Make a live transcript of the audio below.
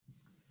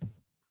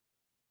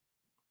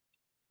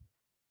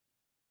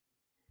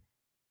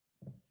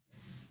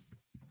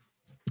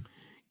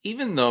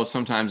Even though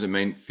sometimes it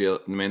may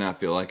not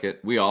feel like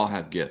it, we all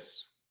have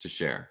gifts to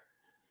share.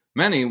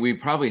 Many we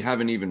probably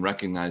haven't even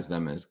recognized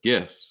them as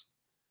gifts,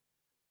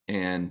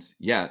 and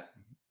yet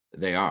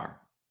they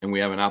are. And we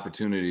have an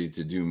opportunity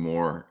to do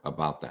more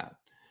about that.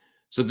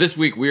 So this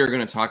week we are going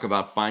to talk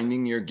about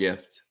finding your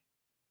gift.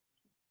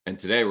 And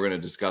today we're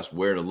going to discuss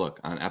where to look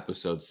on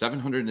episode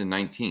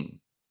 719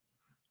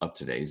 of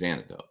today's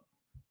Antidote.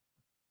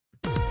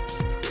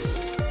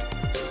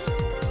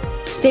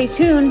 Stay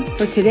tuned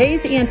for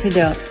today's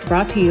Antidote,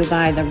 brought to you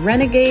by the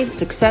Renegade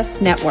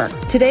Success Network.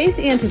 Today's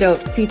Antidote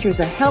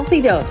features a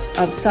healthy dose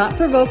of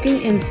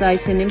thought-provoking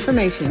insights and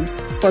information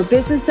for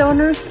business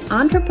owners,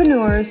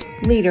 entrepreneurs,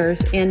 leaders,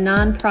 and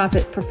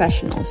nonprofit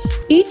professionals.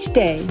 Each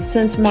day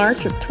since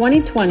March of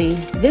 2020,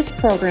 this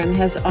program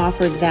has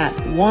offered that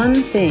one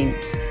thing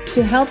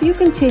to help you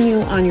continue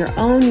on your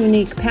own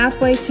unique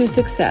pathway to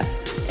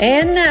success.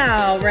 And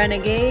now,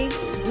 Renegades,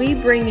 we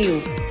bring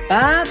you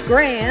Bob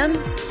Graham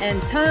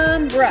and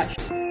Tom Brush.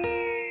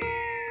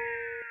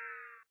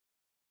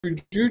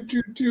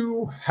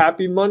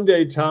 Happy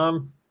Monday,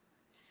 Tom.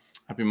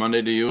 Happy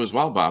Monday to you as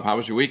well, Bob. How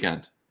was your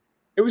weekend?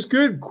 It was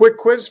good. Quick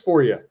quiz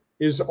for you.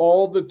 Is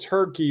all the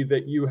turkey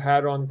that you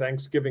had on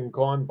Thanksgiving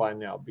gone by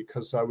now?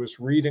 Because I was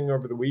reading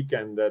over the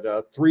weekend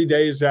that 3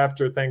 days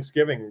after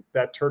Thanksgiving,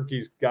 that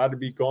turkey's got to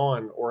be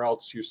gone, or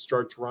else you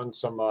start to run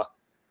some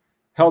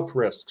health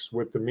risks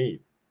with the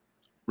meat.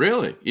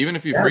 Really? Even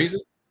if you freeze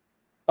it?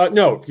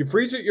 No, if you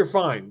freeze it, you're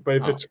fine.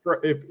 But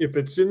if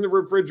it's in the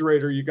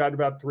refrigerator, you got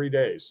about 3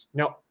 days.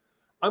 Now,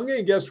 I'm going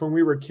to guess when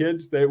we were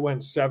kids, they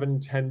went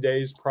 7-10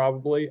 days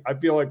probably. I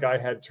feel like I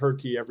had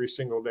turkey every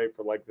single day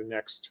for like the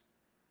next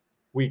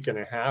week and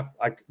a half.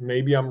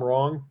 Maybe I'm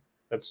wrong.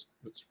 That's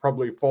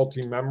probably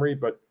faulty memory.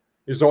 But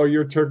is all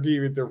your turkey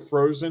either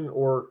frozen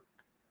or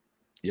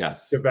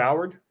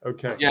devoured?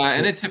 Okay. Yeah,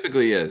 and it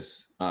typically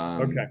is.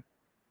 Okay.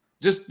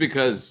 Just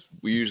because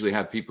we usually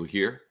have people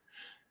here,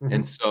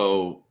 and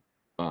so.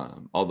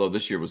 Although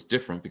this year was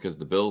different because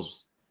the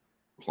Bills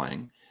were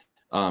playing,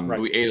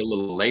 we ate a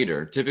little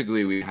later.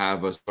 Typically, we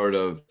have a sort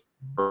of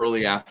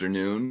early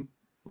afternoon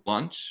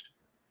lunch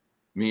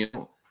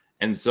meal,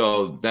 and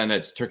so then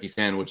it's turkey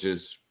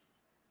sandwiches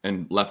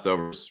and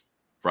leftovers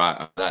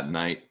that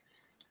night.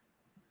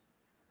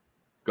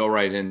 Go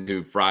right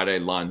into Friday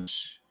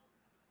lunch,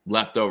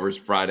 leftovers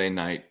Friday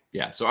night.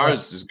 Yeah, so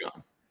ours is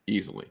gone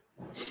easily.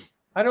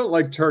 I don't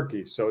like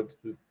turkey, so it's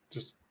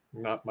just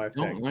not my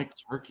thing. I don't like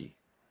turkey.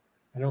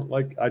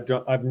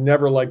 I've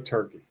never liked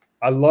turkey.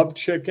 I love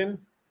chicken,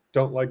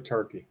 don't like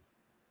turkey.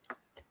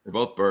 They're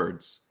both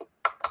birds.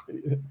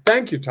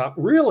 Thank you, Tom.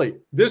 Really?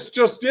 This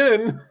just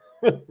in.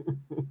 I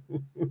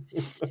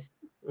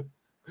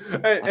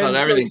thought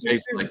everything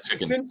tastes like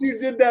chicken. Since you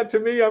did that to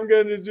me, I'm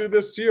going to do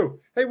this to you.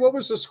 Hey, what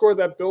was the score of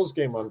that Bills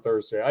game on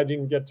Thursday? I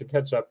didn't get to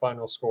catch that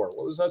final score.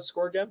 What was that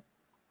score again?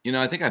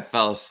 I think I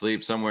fell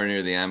asleep somewhere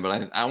near the end,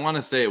 but I want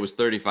to say it was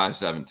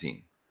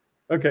 35-17.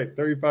 Okay,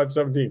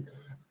 35-17.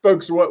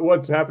 Folks,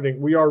 what's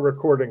happening? We are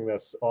recording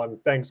this on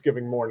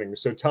Thanksgiving morning,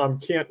 so Tom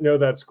can't know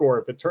that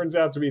score. If it turns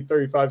out to be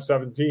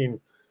 35-17,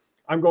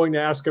 I'm going to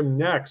ask him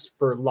next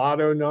for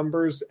lotto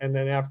numbers, and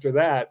then after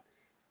that,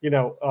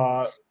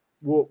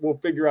 we'll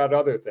figure out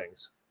other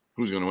things.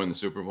 Who's going to win the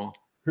Super Bowl?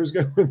 Who's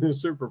going to win the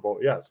Super Bowl?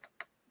 Yes.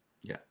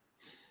 Yeah.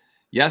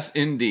 Yes,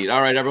 indeed.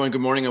 All right, everyone.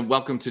 Good morning, and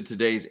welcome to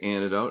today's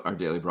Antidote, our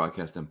daily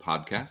broadcast and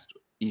podcast.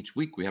 Each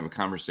week, we have a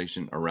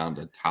conversation around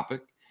a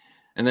topic,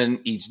 and then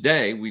each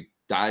day we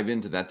dive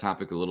into that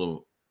topic a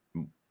little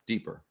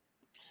deeper.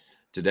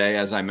 Today,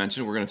 as I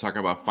mentioned, we're going to talk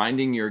about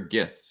finding your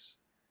gifts,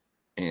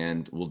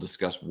 and we'll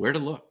discuss where to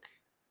look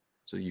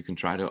so you can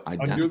try to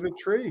identify. Under the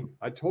tree.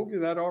 I told you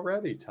that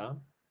already, Tom.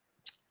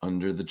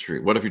 Under the tree.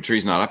 What if your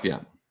tree's not up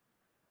yet?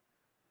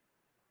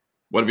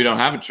 What if you don't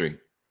have a tree?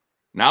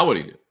 Now what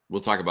do you do?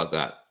 We'll talk about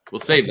that. We'll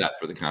save that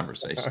for the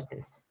conversation.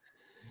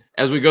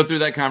 As we go through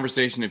that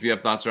conversation, if you have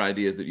thoughts or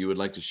ideas that you would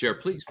like to share,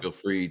 please feel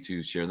free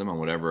to share them on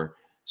whatever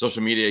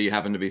social media you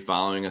happen to be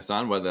following us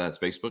on, whether that's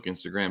Facebook,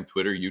 Instagram,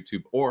 Twitter,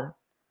 YouTube, or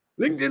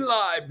LinkedIn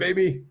Live,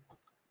 baby.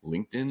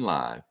 LinkedIn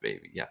Live,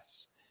 baby.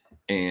 Yes.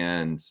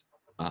 And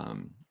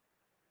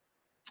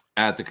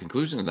at the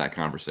conclusion of that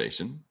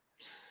conversation,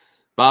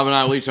 Bob and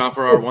I will each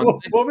offer our one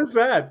thing. What was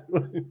that?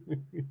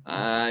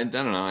 I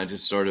don't know. I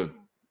just sort of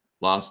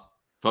lost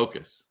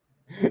focus.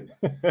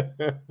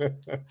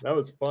 That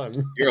was fun.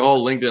 Your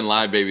whole LinkedIn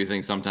Live, baby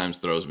thing sometimes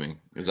throws me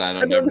because I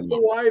don't know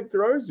why it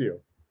throws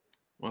you.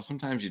 Well,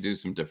 sometimes you do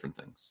some different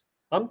things.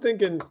 I'm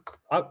thinking,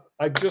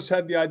 I just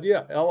had the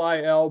idea,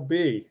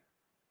 LILB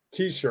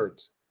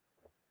t-shirts.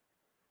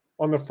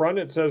 On the front,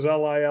 it says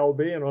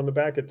LILB, and on the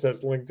back, it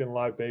says LinkedIn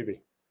Live,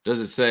 baby.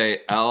 Does it say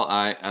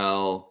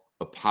LIL''B?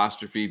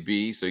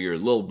 So you're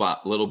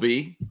Little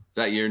B? Is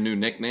that your new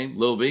nickname,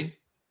 Lil B?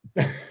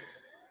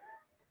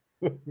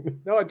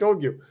 No, I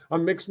told you.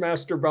 I'm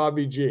Mixmaster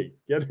Bobby G.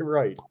 Get it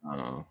right. Oh,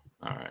 all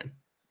right.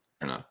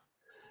 Fair enough.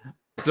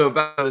 So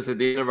about us at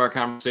the end of our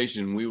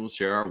conversation, we will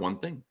share our one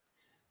thing.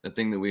 The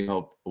thing that we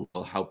hope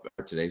will help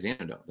today's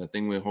antidote. The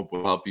thing we hope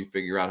will help you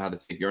figure out how to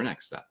take your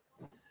next step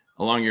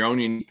along your own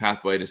unique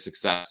pathway to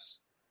success.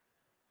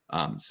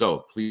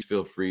 So please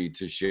feel free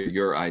to share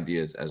your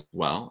ideas as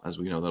well, as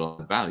we know that'll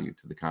add value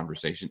to the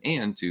conversation,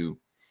 and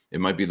it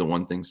might be the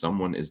one thing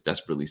someone is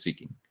desperately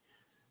seeking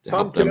to Tom,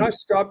 help them. can I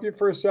stop you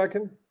for a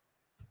second?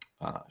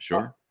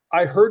 Sure.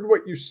 I heard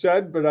what you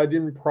said, but I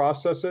didn't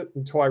process it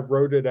until I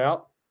wrote it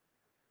out.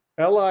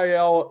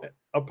 LIL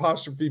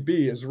apostrophe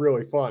B is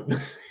really fun.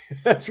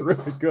 That's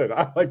really good.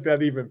 I like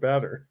that even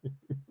better.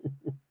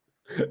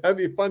 That'd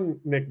be a fun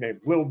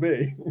nickname, Lil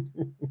B.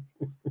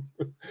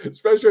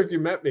 Especially if you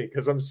met me,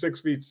 because I'm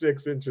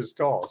 6'6"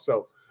 tall.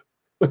 So,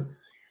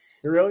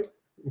 really?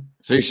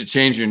 So you should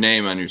change your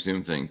name on your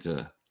Zoom thing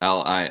to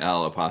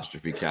LIL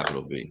apostrophe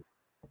capital B.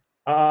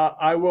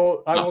 I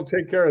will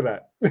take care of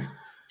that.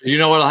 You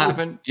know what'll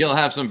happen? You'll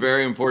have some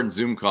very important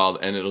Zoom call,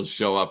 and it'll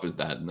show up as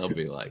that, and they'll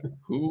be like,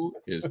 "Who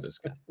is this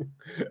guy?"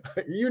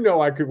 You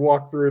know, I could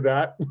walk through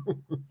that.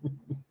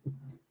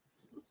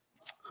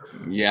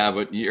 Yeah,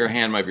 but your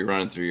hand might be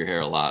running through your hair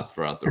a lot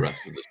throughout the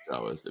rest of the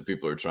show, as the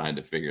people are trying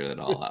to figure that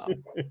all out.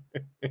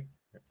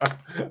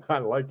 I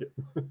like it.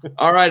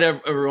 All right,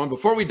 everyone.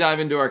 Before we dive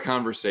into our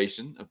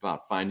conversation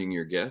about finding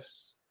your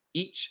gifts,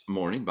 each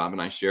morning, Bob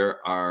and I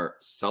share our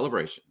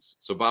celebrations.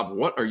 So, Bob,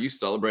 what are you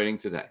celebrating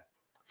today?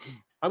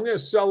 I'm going to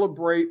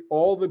celebrate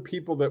all the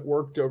people that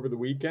worked over the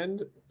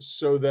weekend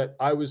so that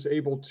I was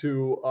able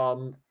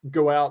to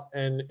go out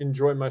and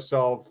enjoy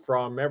myself,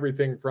 from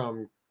everything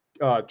from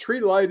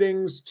tree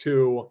lightings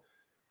to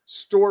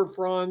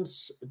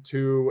storefronts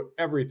to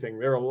everything.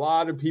 There are a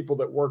lot of people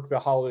that work the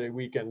holiday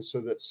weekend so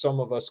that some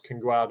of us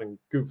can go out and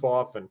goof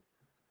off and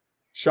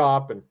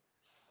shop, and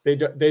they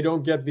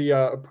don't get the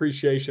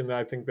appreciation that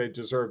I think they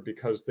deserve,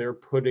 because they're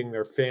putting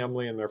their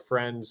family and their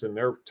friends and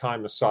their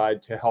time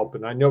aside to help.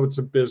 And I know it's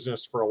a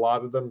business for a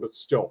lot of them, but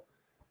still,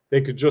 they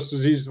could just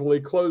as easily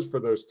close for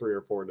those 3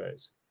 or 4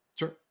 days.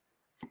 Sure.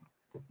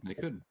 They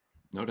could.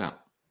 No doubt.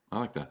 I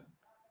like that.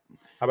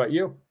 How about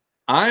you?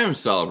 I am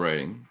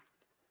celebrating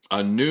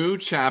a new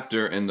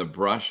chapter in the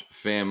Brush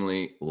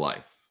family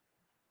life.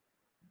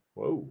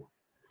 Whoa.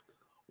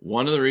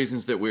 One of the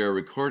reasons that we are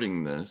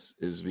recording this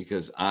is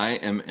because I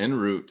am en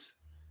route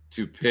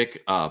to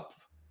pick up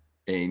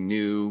a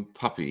new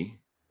puppy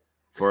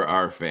for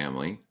our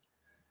family,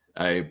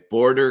 a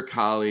border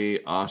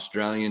collie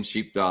Australian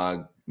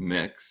sheepdog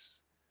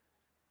mix,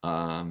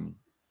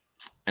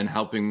 and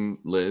helping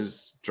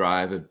Liz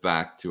drive it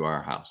back to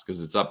our house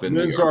because it's up in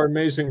New York. Liz, our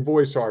amazing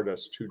voice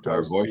artist, who does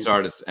our voice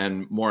artist,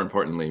 and more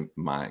importantly,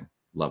 my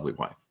lovely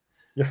wife.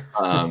 Yeah.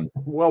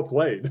 Well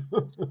played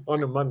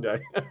on a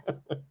Monday.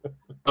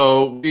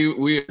 So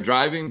we are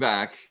driving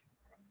back.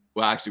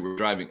 Well, actually, we're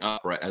driving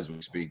up right as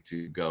we speak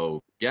to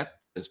go get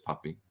this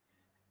puppy,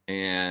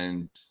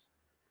 and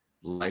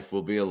life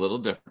will be a little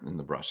different in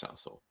the Brush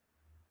household.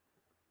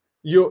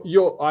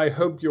 I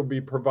hope you'll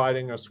be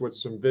providing us with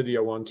some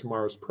video on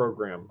tomorrow's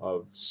program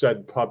of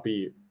said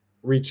puppy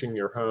reaching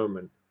your home,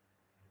 and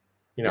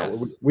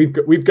Yes.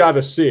 we've got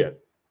to see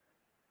it.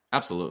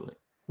 Absolutely.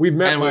 We've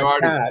met my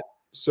cat,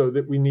 so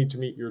that we need to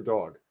meet your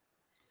dog.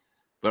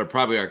 But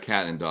probably our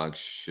cat and dog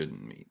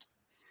shouldn't meet.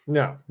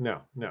 No.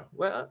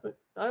 Well,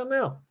 I don't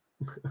know.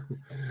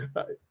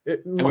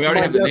 And we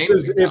already have the name.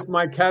 If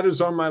my cat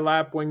is on my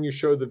lap when you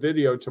show the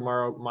video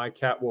tomorrow, my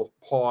cat will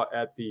paw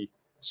at the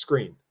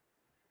screen.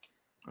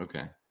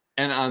 Okay.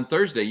 And on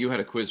Thursday, you had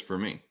a quiz for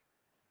me.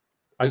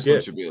 This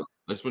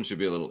one should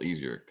be a little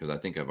easier because I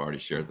think I've already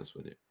shared this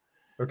with you.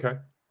 Okay.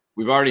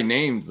 We've already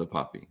named the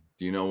puppy.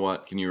 Do you know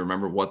what? Can you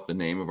remember what the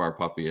name of our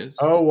puppy is?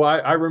 Oh,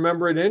 I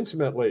remember it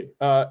intimately.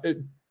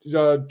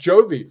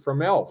 Jovi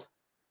from Elf.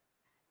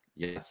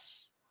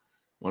 Yes.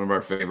 One of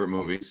our favorite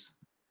movies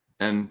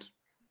and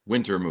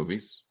winter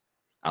movies.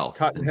 Elf.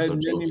 Cottonhead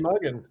and Minnie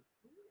Muggin.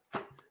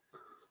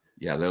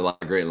 Yeah, there are a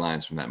lot of great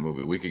lines from that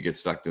movie. We could get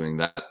stuck doing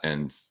that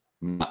and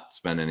not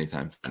spend any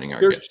time finding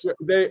our gifts.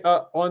 They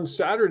on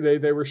Saturday,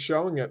 they were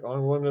showing it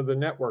on one of the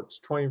networks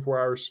 24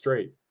 hours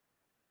straight,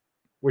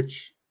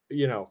 which,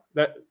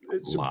 that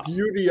it's the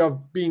beauty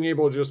of being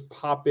able to just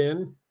pop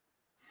in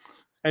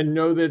and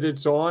know that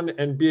it's on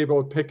and be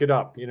able to pick it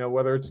up,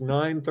 whether it's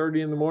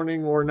 9:30 in the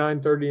morning or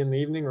 9:30 in the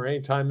evening or any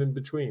time in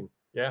between.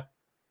 Yeah.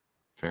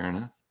 Fair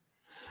enough.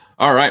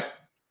 All right.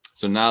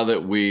 So now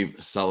that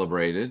we've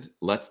celebrated,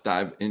 let's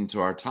dive into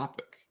our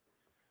topic.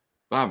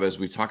 Bob, as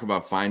we talk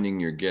about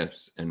finding your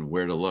gifts and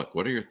where to look,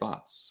 what are your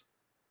thoughts?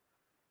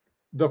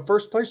 The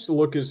first place to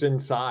look is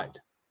inside.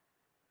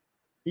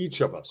 Each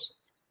of us.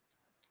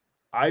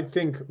 I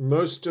think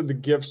most of the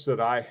gifts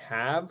that I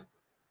have,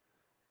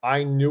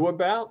 I knew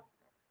about.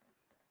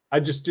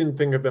 I just didn't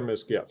think of them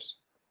as gifts.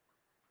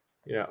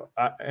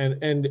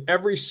 And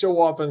every so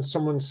often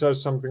someone says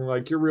something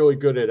like, "You're really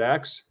good at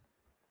X,"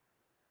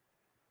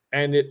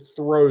 and it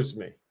throws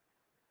me.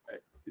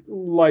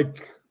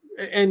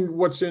 And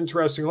what's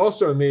interesting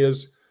also to me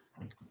is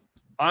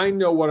I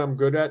know what I'm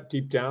good at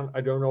deep down.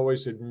 I don't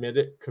always admit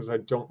it because I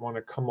don't want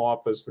to come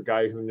off as the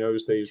guy who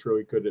knows that he's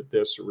really good at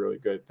this or really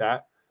good at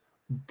that.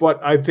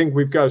 But I think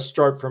we've got to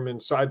start from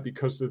inside,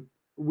 because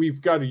we've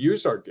got to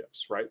use our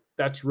gifts, right?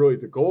 That's really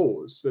the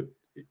goal, is that,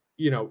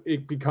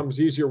 it becomes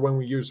easier when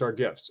we use our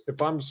gifts.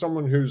 If I'm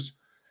someone who's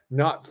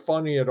not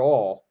funny at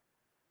all,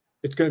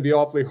 it's going to be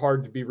awfully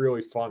hard to be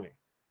really funny.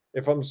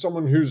 If I'm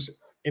someone who's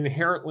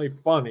inherently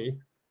funny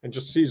and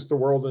just sees the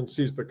world and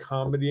sees the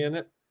comedy in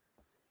it,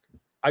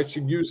 I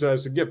should use that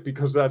as a gift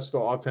because that's the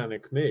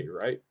authentic me,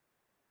 right?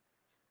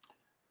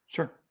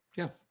 Sure.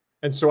 Yeah.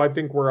 And so I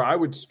think where I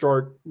would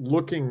start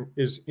looking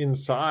is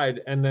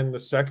inside. And then the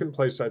second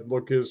place I'd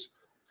look is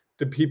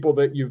the people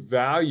that you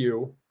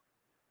value,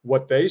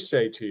 what they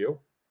say to you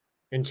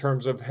in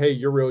terms of, hey,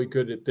 you're really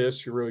good at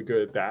this, you're really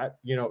good at that.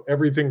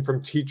 Everything from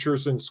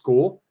teachers in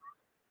school.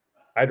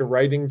 I had a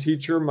writing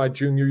teacher my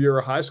junior year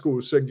of high school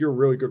who said, you're a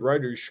really good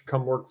writer. You should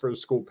come work for the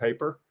school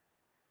paper.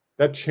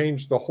 That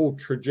changed the whole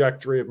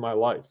trajectory of my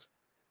life.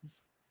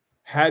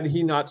 Had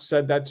he not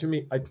said that to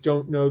me, I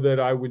don't know that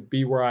I would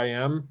be where I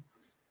am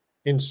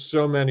in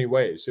so many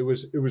ways. It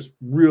was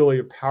really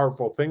a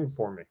powerful thing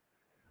for me.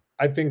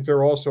 I think there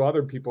are also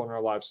other people in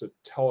our lives that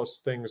tell us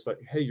things like,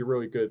 hey, you're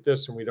really good at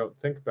this, and we don't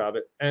think about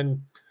it.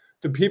 And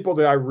the people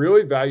that I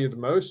really value the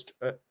most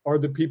are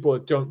the people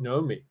that don't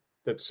know me,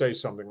 that say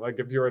something. Like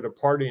if you're at a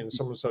party and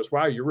someone says,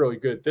 wow, you're really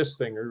good at this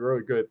thing, or you're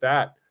really good at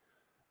that.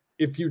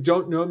 If you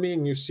don't know me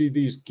and you see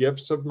these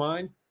gifts of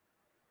mine,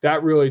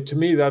 that really, to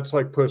me, that's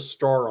like put a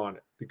star on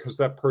it because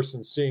that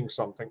person's seeing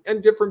something.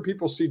 And different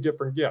people see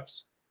different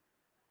gifts.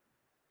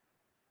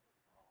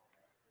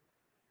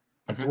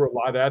 I threw a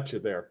lot at you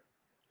there.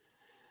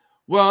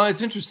 Well,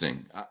 it's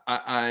interesting.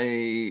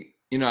 I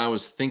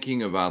was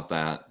thinking about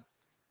that,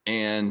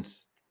 and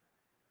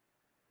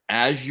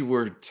as you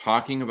were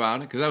talking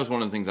about it, because that was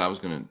one of the things that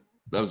was one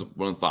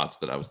of the thoughts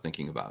that I was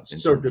thinking about.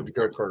 So good to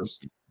go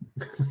first.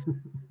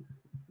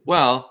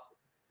 Well,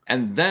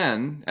 and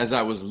then as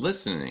I was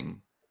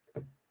listening,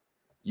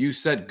 you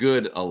said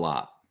good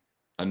a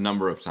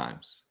number of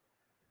times.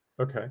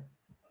 Okay.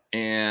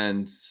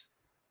 And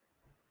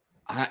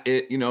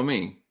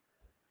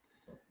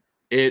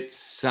it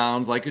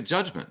sounds like a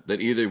judgment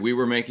that either we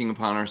were making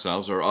upon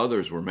ourselves or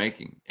others were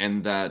making,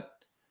 and that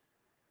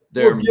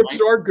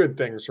gifts are good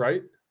things,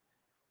 right?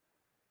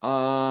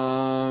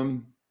 I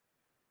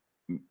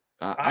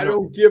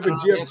don't give a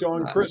gift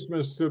on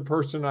Christmas to the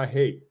person I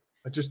hate.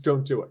 I just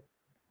don't do it.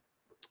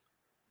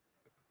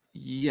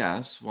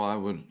 Yes. Well, I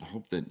would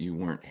hope that you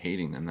weren't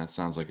hating them. That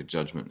sounds like a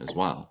judgment as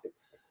well.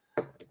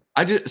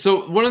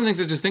 So one of the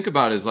things I just think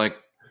about is like,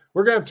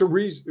 we're going to have to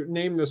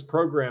rename this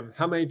program.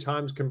 How many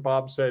times can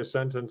Bob say a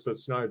sentence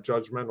that's not a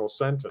judgmental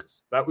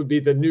sentence? That would be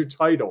the new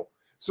title.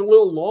 It's a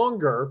little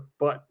longer,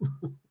 but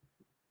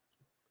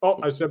oh,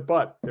 I said,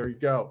 but there you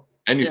go.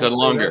 And you said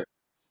longer,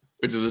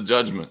 which is a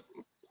judgment.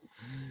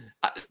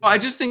 I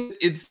just think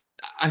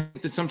I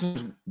think that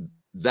sometimes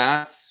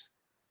that's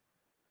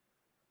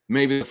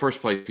maybe the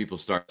first place people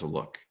start to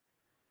look.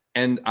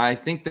 And I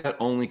think that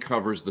only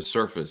covers the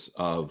surface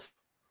of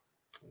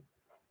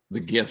the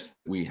gifts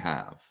we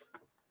have.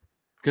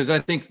 Because I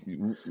think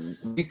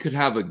we could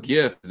have a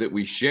gift that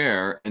we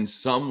share and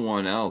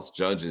someone else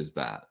judges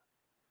that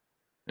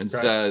and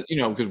says,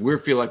 because we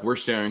feel like we're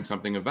sharing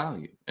something of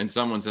value. And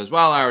someone says,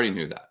 well, I already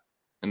knew that.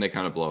 And they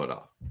kind of blow it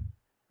off.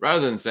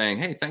 Rather than saying,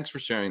 hey, thanks for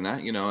sharing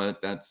that.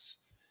 That's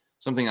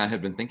something I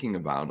had been thinking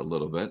about a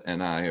little bit.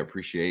 And I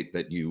appreciate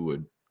that you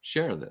would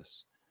share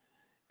this.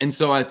 And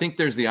so I think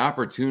there's the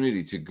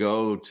opportunity to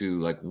go to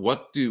like,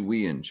 what do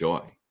we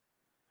enjoy?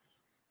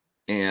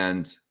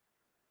 And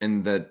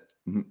that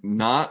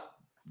not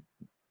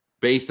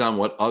based on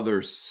what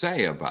others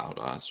say about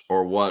us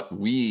or what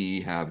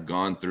we have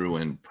gone through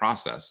and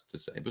processed to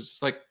say, but it's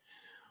just like,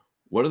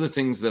 what are the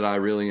things that I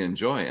really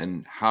enjoy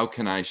and how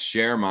can I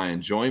share my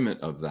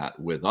enjoyment of that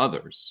with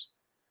others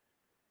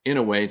in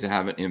a way to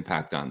have an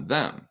impact on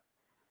them?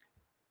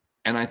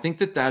 And I think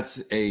that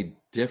that's a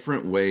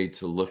different way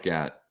to look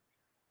at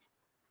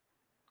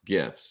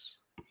gifts,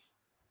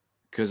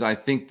 because I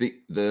think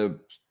the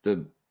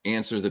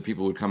answer that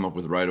people would come up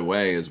with right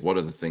away is, what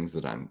are the things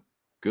that I'm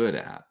good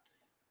at?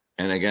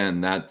 And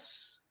again,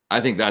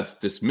 I think that's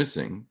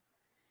dismissing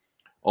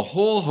a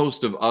whole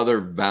host of other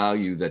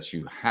value that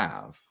you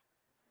have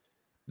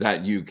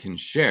that you can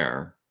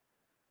share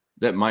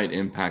that might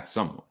impact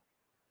someone,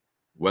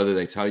 whether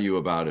they tell you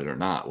about it or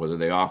not, whether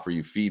they offer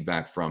you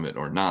feedback from it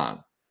or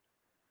not.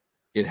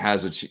 It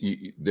has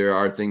there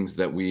are things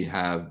that we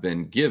have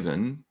been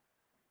given,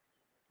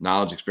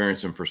 knowledge,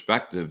 experience, and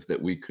perspective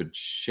that we could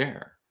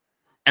share.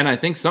 And I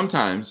think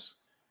sometimes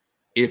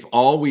if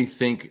all we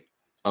think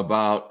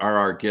about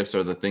our gifts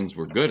are the things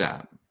we're good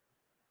at,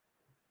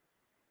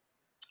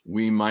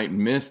 we might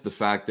miss the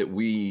fact that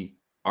we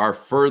are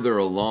further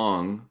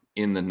along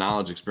in the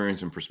knowledge,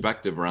 experience, and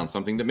perspective around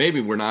something that maybe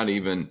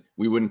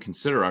we wouldn't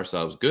consider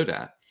ourselves good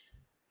at.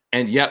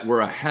 And yet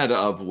we're ahead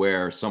of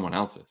where someone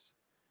else is.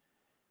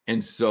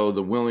 And so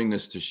the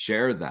willingness to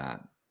share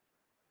that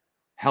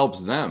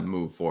helps them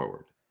move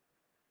forward.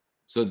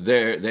 So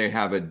they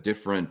have a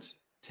different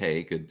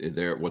take.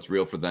 What's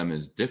real for them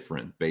is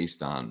different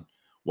based on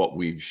what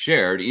we've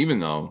shared, even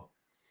though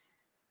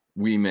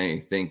we may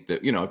think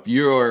that,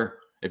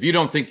 if you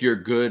don't think you're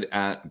good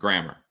at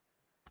grammar,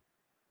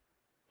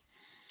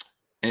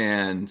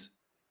 And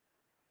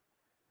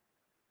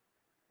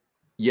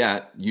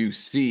yet you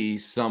see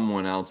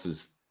someone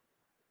else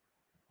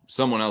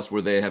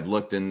where they have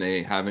looked and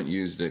they haven't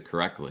used it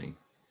correctly.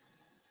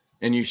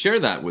 And you share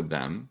that with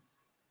them,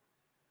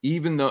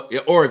 even though,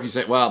 or if you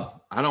say,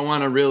 well, I don't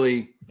want to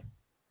really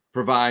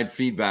provide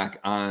feedback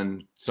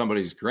on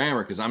somebody's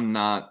grammar because I'm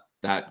not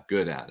that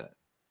good at it.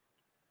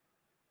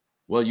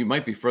 Well, you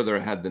might be further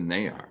ahead than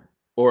they are,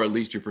 or at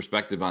least your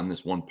perspective on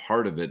this one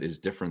part of it is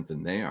different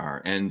than they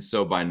are. And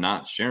so by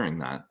not sharing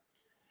that,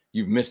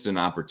 you've missed an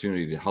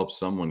opportunity to help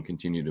someone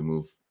continue to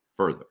move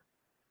further.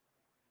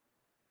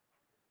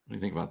 What do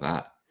you think about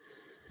that?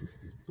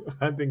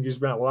 I think you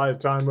spent a lot of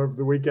time over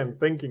the weekend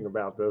thinking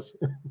about this.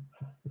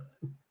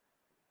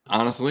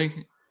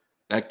 Honestly,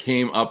 that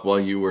came up while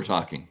you were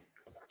talking.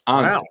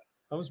 Honestly.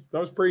 Wow, that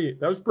was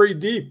pretty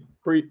deep,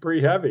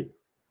 pretty heavy.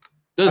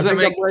 I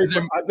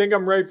think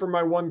I'm ready for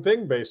my one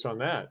thing based on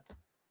that.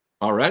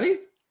 Already?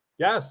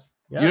 Yes.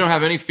 You don't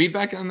have any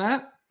feedback on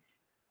that?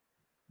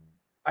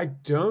 I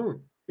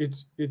don't.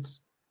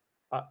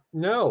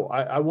 No.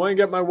 I want to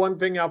get my one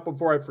thing out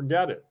before I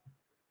forget it.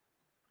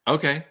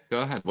 Okay,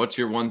 go ahead. What's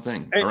your one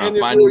thing around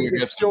finding your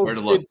gifts and where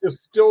to look? It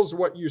distills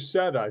what you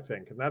said, I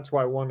think, and that's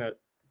why I want to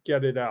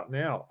get it out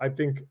now. I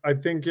think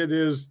it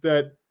is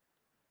that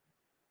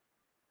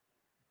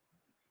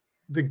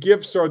the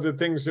gifts are the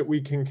things that we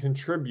can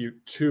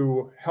contribute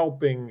to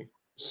helping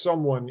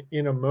someone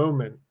in a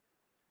moment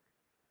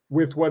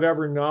with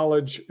whatever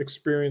knowledge,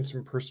 experience,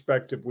 and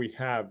perspective we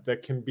have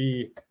that can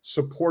be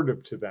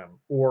supportive to them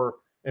or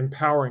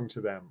empowering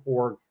to them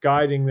or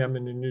guiding them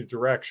in a new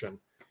direction.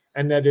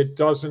 And that it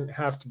doesn't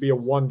have to be a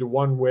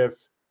one-to-one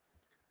with,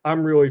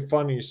 I'm really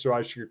funny, so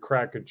I should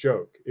crack a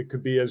joke. It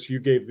could be, as you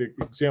gave the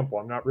example,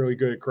 I'm not really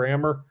good at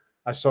grammar.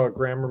 I saw a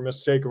grammar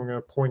mistake. I'm going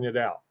to point it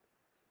out.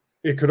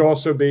 It could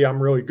also be,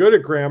 I'm really good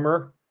at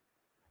grammar.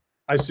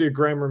 I see a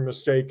grammar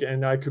mistake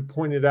and I could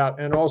point it out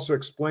and also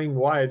explain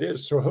why it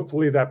is. So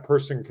hopefully that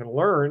person can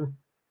learn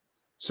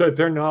so that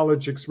their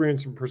knowledge,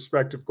 experience, and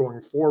perspective going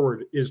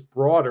forward is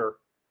broader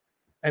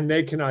and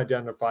they can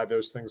identify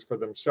those things for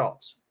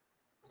themselves.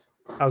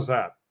 How's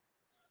that?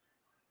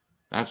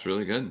 That's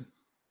really good.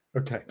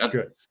 Okay,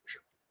 good.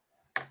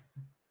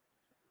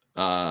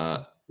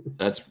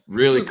 That's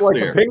really this is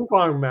clear. Like a ping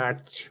pong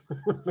match.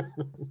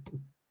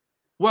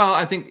 Well,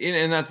 I think,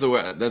 and that's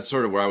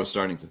sort of where I was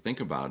starting to think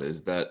about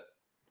is that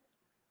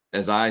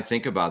as I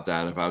think about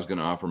that, if I was going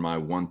to offer my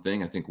one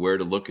thing, I think where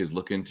to look is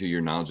look into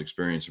your knowledge,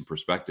 experience, and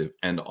perspective,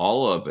 and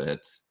all of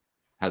it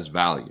has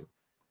value.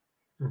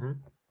 Mm-hmm.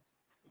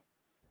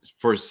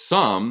 For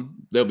some,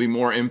 they'll be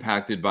more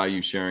impacted by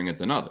you sharing it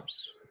than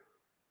others.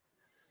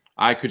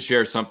 I could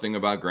share something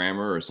about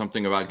grammar or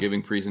something about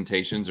giving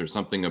presentations or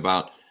something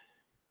about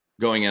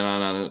going in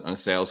on a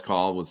sales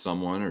call with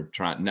someone or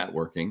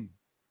networking.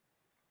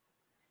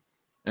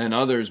 And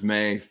others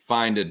may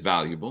find it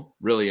valuable,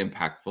 really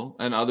impactful,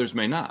 and others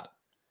may not.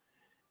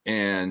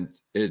 And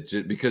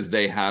because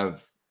they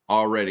have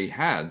already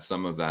had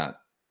some of that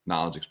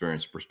knowledge,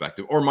 experience,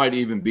 perspective, or might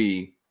even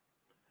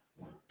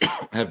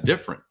have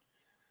different,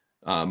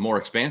 more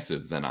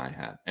expansive than I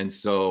had. And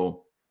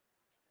so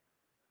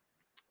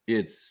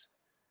it's,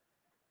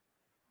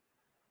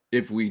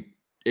 if we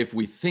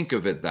think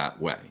of it that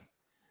way,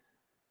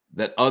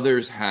 that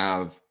others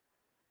have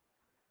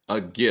a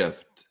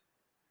gift,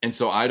 and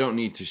so I don't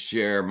need to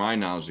share my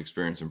knowledge,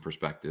 experience, and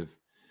perspective,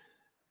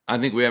 I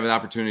think we have an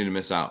opportunity to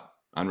miss out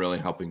on really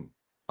helping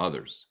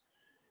others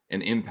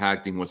and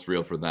impacting what's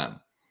real for them.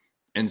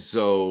 And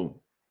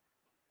so,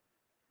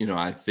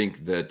 I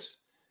think that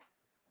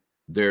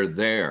they're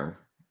there,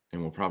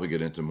 and we'll probably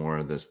get into more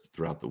of this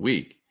throughout the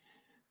week,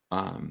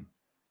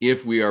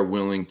 if we are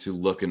willing to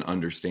look and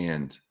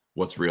understand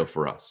what's real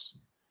for us.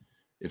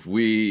 If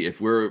we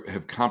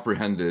have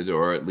comprehended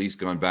or at least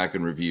gone back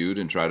and reviewed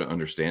and try to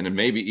understand and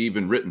maybe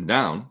even written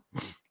down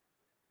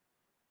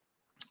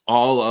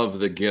all of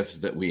the gifts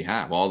that we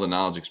have, all the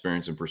knowledge,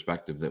 experience, and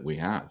perspective that we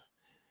have.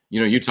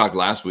 You talked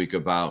last week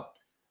about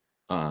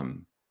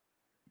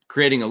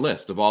creating a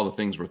list of all the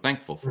things we're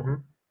thankful for. Mm-hmm.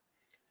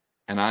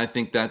 And I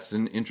think that's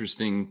an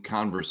interesting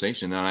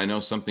conversation. And I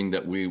know something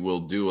that we will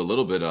do a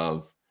little bit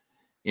of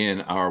in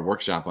our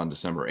workshop on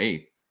December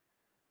 8th,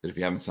 that if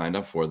you haven't signed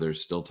up for,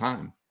 there's still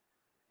time.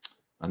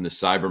 On this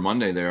Cyber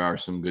Monday, there are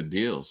some good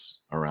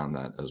deals around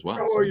that as well.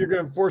 Oh, you're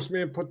going to force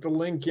me to put the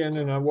link in,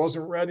 and I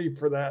wasn't ready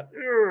for that.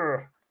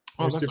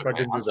 Well, that's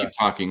okay. I'll keep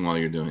talking while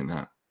you're doing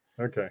that.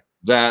 Okay.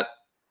 That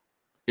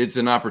it's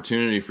an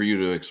opportunity for you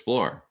to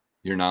explore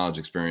your knowledge,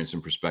 experience,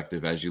 and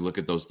perspective as you look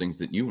at those things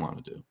that you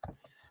want to do.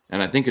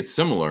 And I think it's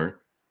similar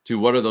to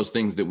what are those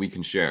things that we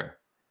can share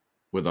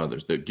with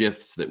others, the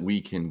gifts that we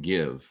can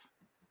give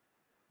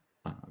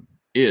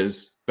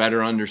is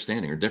better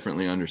understanding or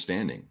differently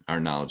understanding our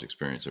knowledge,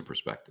 experience, and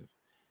perspective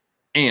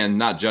and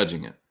not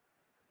judging it.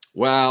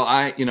 Well,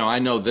 I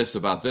know this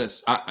about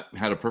this. I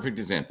had a perfect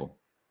example.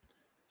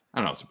 I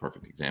don't know if it's a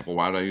perfect example.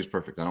 Why did I use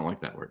perfect? I don't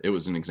like that word. It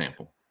was an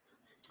example.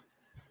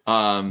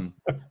 I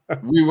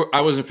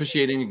was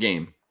officiating a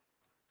game,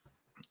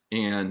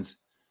 and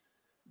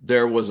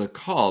there was a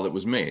call that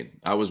was made.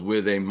 I was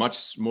with a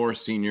much more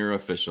senior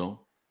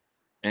official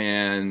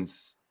and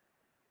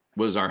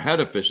was our head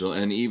official,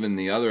 and even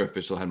the other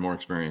official had more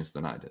experience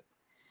than I did.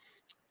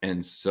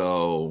 And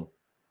so,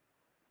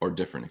 or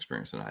different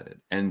experience than I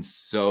did. And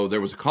so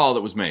there was a call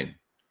that was made.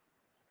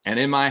 And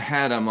in my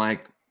head, I'm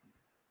like,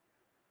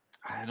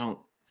 I don't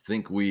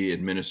think we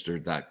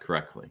administered that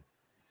correctly.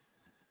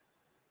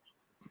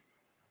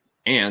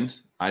 And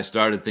I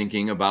started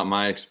thinking about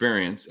my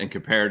experience and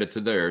compared it to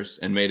theirs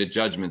and made a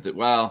judgment that,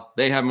 well,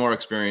 they have more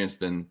experience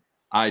than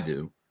I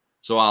do,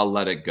 so I'll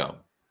let it go.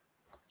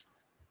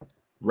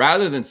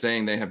 Rather than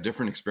saying they have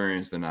different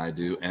experience than I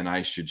do and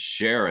I should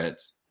share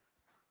it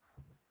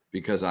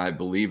because I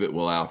believe it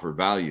will offer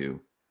value,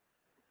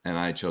 and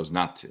I chose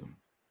not to.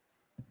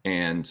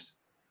 And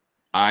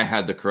I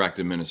had the correct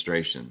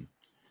administration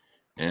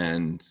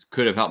and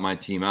could have helped my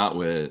team out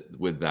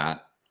with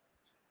that.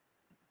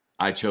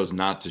 I chose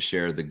not to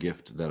share the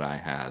gift that I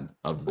had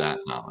of that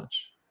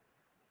knowledge.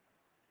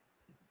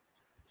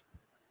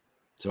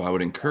 So I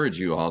would encourage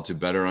you all to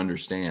better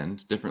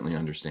understand, differently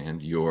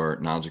understand your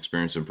knowledge,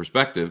 experience, and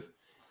perspective,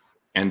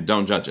 and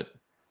don't judge it.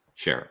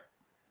 Share it.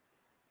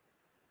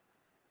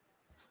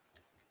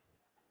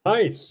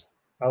 Nice.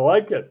 I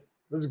like it.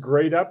 This is a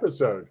great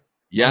episode.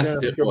 Yes,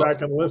 go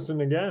back and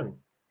listen again.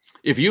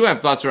 If you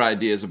have thoughts or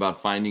ideas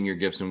about finding your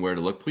gifts and where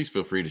to look, please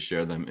feel free to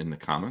share them in the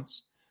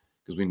comments,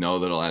 because we know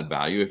that it'll add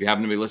value. If you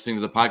happen to be listening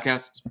to the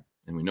podcast,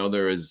 and we know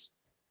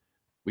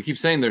we keep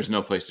saying there's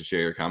no place to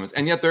share your comments,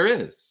 and yet there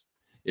is.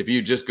 If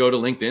you just go to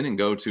LinkedIn and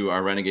go to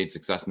our Renegade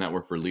Success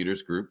Network for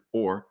Leaders group,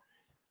 or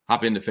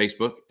hop into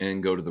Facebook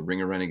and go to the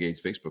Ring of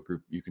Renegades Facebook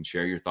group, you can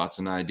share your thoughts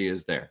and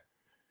ideas there,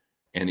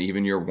 and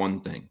even your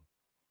one thing,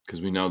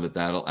 because we know that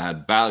that'll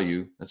add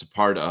value. That's a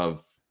part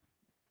of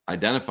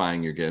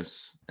identifying your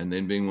gifts and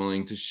then being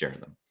willing to share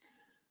them,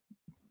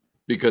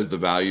 because the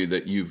value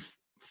that you've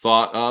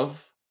thought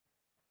of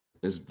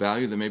is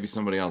value that maybe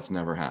somebody else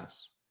never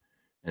has,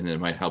 and then it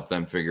might help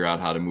them figure out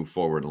how to move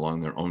forward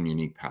along their own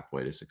unique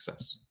pathway to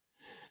success.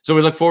 So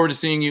we look forward to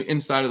seeing you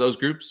inside of those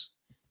groups.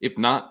 If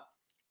not,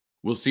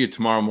 we'll see you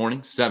tomorrow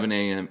morning, 7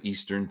 a.m.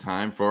 Eastern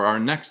time, for our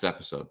next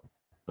episode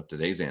of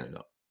Today's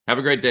Antidote. Have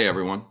a great day,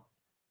 everyone.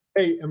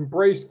 Hey,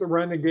 embrace the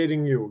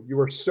renegading you. You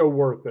are so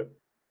worth it.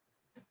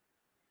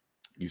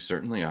 You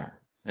certainly are.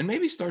 And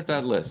maybe start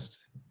that list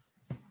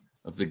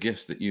of the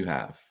gifts that you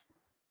have.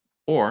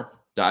 Or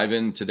dive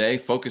in today,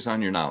 focus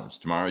on your knowledge.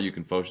 Tomorrow you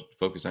can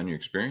focus on your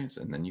experience,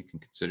 and then you can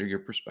consider your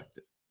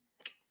perspective.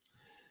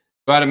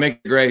 Go out and make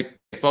it great.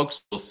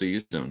 Folks, we'll see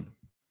you soon.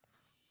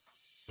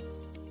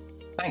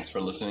 Thanks for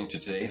listening to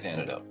Today's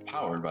Antidote,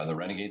 powered by the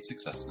Renegade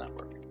Success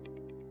Network.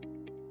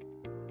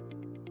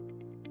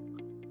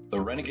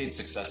 The Renegade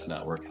Success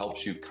Network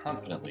helps you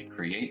confidently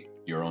create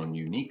your own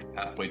unique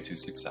pathway to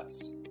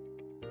success.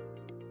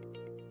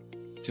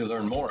 To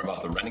learn more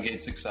about the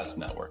Renegade Success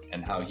Network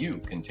and how you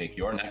can take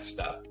your next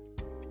step,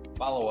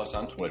 follow us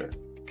on Twitter,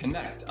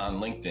 connect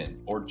on LinkedIn,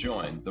 or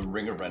join the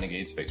Ring of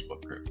Renegades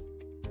Facebook group.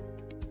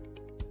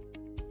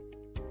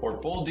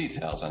 For full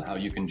details on how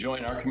you can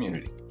join our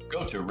community,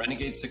 go to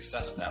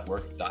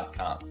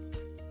renegadesuccessnetwork.com.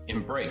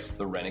 Embrace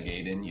the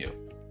renegade in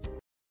you.